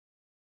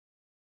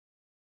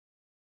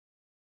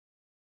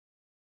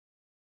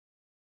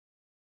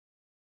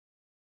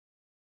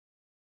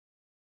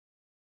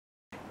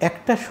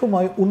একটা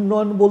সময়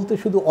উন্নয়ন বলতে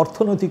শুধু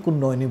অর্থনৈতিক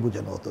উন্নয়নই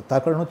বোঝানো হতো।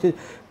 তার কারণ হচ্ছে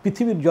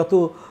পৃথিবীর যত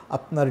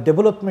আপনার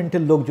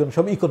ডেভেলপমেন্টের লোকজন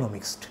সব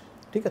ইকোনমিক্সড,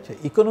 ঠিক আছে,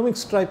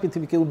 ইকোনমিক্সটাই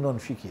পৃথিবীকে উন্নয়ন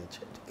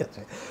শিখিয়েছে, ঠিক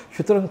আছে।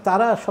 সুতরাং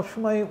তারা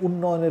সবসময়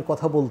উন্নয়নের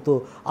কথা বলতো,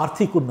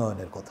 আর্থিক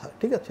উন্নয়নের কথা,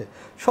 ঠিক আছে।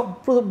 সব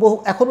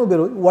এখনও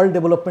বেরোয়, ওয়ার্ল্ড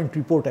ডেভেলপমেন্ট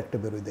রিপোর্ট একটা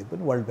বেরোয়, দেখবেন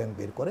ওয়ার্ল্ড ব্যাংক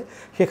বের করে,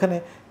 সেখানে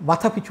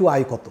মাথাপিছু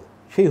আয় কত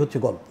সেই হচ্ছে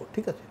গল্প,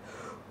 ঠিক আছে।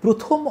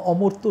 প্রথম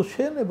অমর্ত্য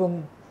সেন এবং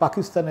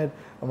পাকিস্তানের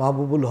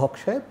মাহবুবুল হক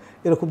সাহেব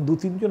এরকম দু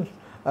তিনজন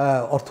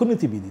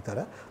অর্থনীতিবিদই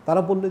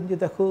তারা বললেন যে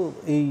দেখো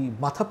এই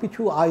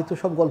মাথাপিছু আয় তো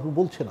সব গল্প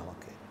বলছেন,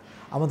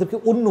 আমাদেরকে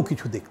অন্য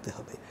কিছু দেখতে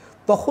হবে।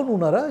 তখন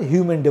ওনারা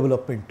হিউম্যান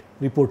ডেভেলপমেন্ট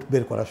রিপোর্ট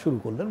বের করা শুরু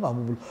করলেন।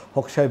 মাহবুবুল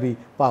হক সাহেবই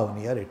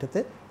পাওনিয়ার এটাতে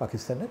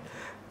পাকিস্তানের।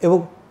 এবং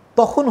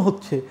তখন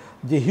হচ্ছে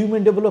যে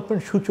হিউম্যান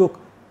ডেভেলপমেন্ট সূচক,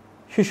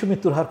 শিশু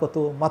মৃত্যুর হার কত,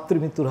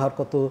 মাতৃমৃত্যুর হার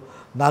কত,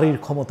 নারীর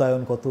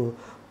ক্ষমতায়ন কত,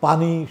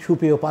 পানি,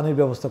 সুপেয় পানির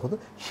ব্যবস্থা কত,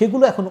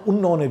 সেগুলো এখন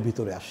উন্নয়নের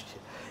ভিতরে আসছে।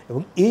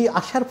 এবং এই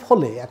আসার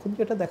ফলে এখন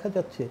যেটা দেখা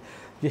যাচ্ছে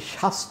যে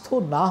স্বাস্থ্য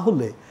না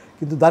হলে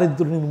কিন্তু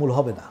দারিদ্র্য নির্মূল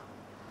হবে না।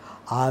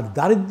 আর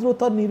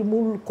দারিদ্রতা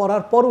নির্মূল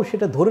করার পরও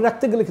সেটা ধরে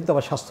রাখতে গেলে কিন্তু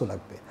আবার স্বাস্থ্য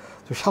লাগবে।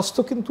 তো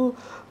স্বাস্থ্য কিন্তু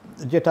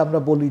যেটা আমরা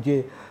বলি যে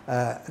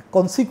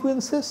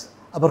কনসিকুয়েন্সেস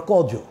আবার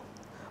কজও,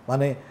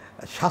 মানে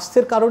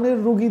স্বাস্থ্যের কারণে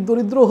রোগী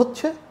দরিদ্র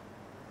হচ্ছে,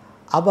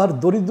 আবার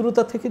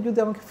দরিদ্রতা থেকে যদি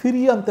আমাকে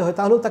ফিরিয়ে আনতে হয়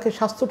তাহলেও তাকে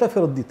স্বাস্থ্যটা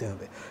ফেরত দিতে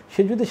হবে।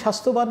 সে যদি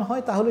স্বাস্থ্যবান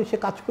হয় তাহলে সে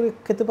কাজ করে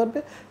খেতে পারবে,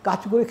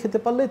 কাজ করে খেতে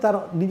পারলে তার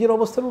নিজের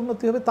অবস্থার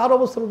উন্নতি হবে, তার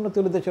অবস্থার উন্নতি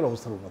হলে দেশের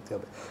অবস্থার উন্নতি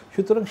হবে।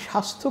 সুতরাং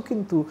স্বাস্থ্য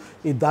কিন্তু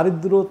এই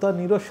দারিদ্রতা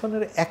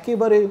নিরসনের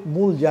একেবারে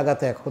মূল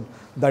জায়গাতে এখন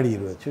দাঁড়িয়ে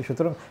রয়েছে।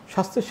 সুতরাং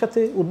স্বাস্থ্যের সাথে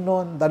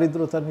উন্নয়ন,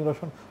 দারিদ্রতা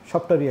নিরসন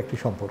সবটারই একটি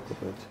সম্পর্ক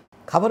রয়েছে।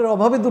 খাবারের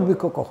অভাবে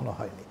দুর্ভিক্ষ কখনো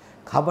হয়নি,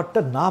 খাবারটা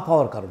না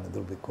পাওয়ার কারণে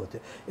দুর্ভিক্ষ হচ্ছে।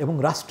 এবং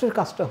রাষ্ট্রের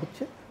কাজটা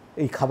হচ্ছে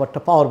এই খাবারটা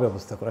পাওয়ার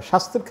ব্যবস্থা করা।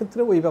 স্বাস্থ্যের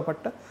ক্ষেত্রেও ওই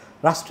ব্যাপারটা,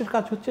 রাষ্ট্রের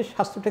কাজ হচ্ছে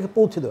স্বাস্থ্যটাকে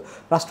পৌঁছে দেওয়া।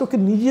 রাষ্ট্রকে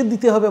নিজে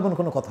দিতে হবে এমন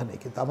কোনো কথা নেই,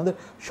 কিন্তু আমাদের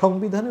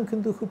সংবিধানেও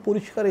কিন্তু খুব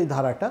পরিষ্কার এই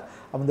ধারাটা,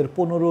 আমাদের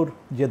 15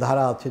 যে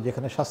ধারা আছে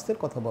যেখানে স্বাস্থ্যের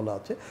কথা বলা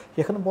আছে,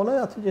 সেখানে বলা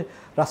আছে যে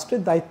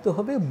রাষ্ট্রের দায়িত্ব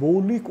হবে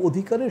মৌলিক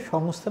অধিকারের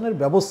সংস্থানের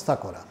ব্যবস্থা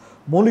করা।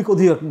 মৌলিক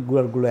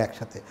অধিকারগুলো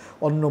একসাথে,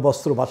 অন্ন,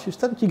 বস্ত্র,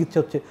 বাসস্থান, চিকিৎসা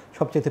হচ্ছে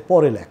সবচাইতে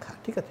পরে লেখা,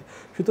 ঠিক আছে।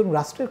 সুতরাং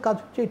রাষ্ট্রের কাজ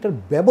হচ্ছে এটার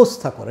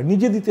ব্যবস্থা করা,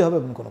 নিজে দিতে হবে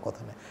এমন কোনো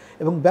কথা নেই।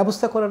 এবং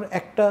ব্যবস্থা করার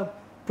একটা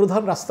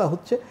প্রধান রাস্তা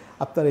হচ্ছে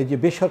আপনার এই যে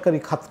বেসরকারি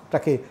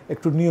খাতটাকে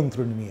একটু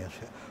নিয়ন্ত্রণে নিয়ে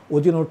আসে। ও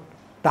যেন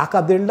টাকা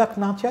 1.5 লাখ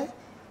না চায়,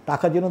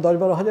 টাকা যেন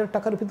 10-12 হাজার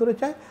টাকার ভিতরে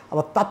চায়,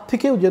 আবার তার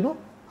থেকেও যেন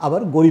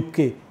আবার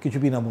গরিবকে কিছু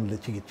বিনামূল্যে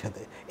চিকিৎসা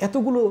দেয়।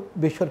 এতগুলো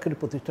বেসরকারি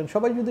প্রতিষ্ঠান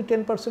সবাই যদি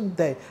 10%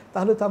 দেয়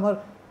তাহলে তো আমার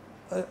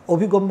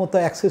অভিগম্যতা,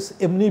 অ্যাক্সেস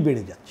এমনিই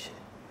বেড়ে যাচ্ছে।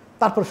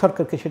 তারপর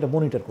সরকারকে সেটা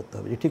মনিটর করতে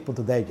হবে যে ঠিক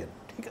মতো দেয় যেন,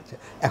 ঠিক আছে।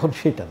 এখন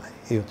সেটা নাই,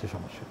 এই হচ্ছে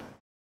সমস্যাটা।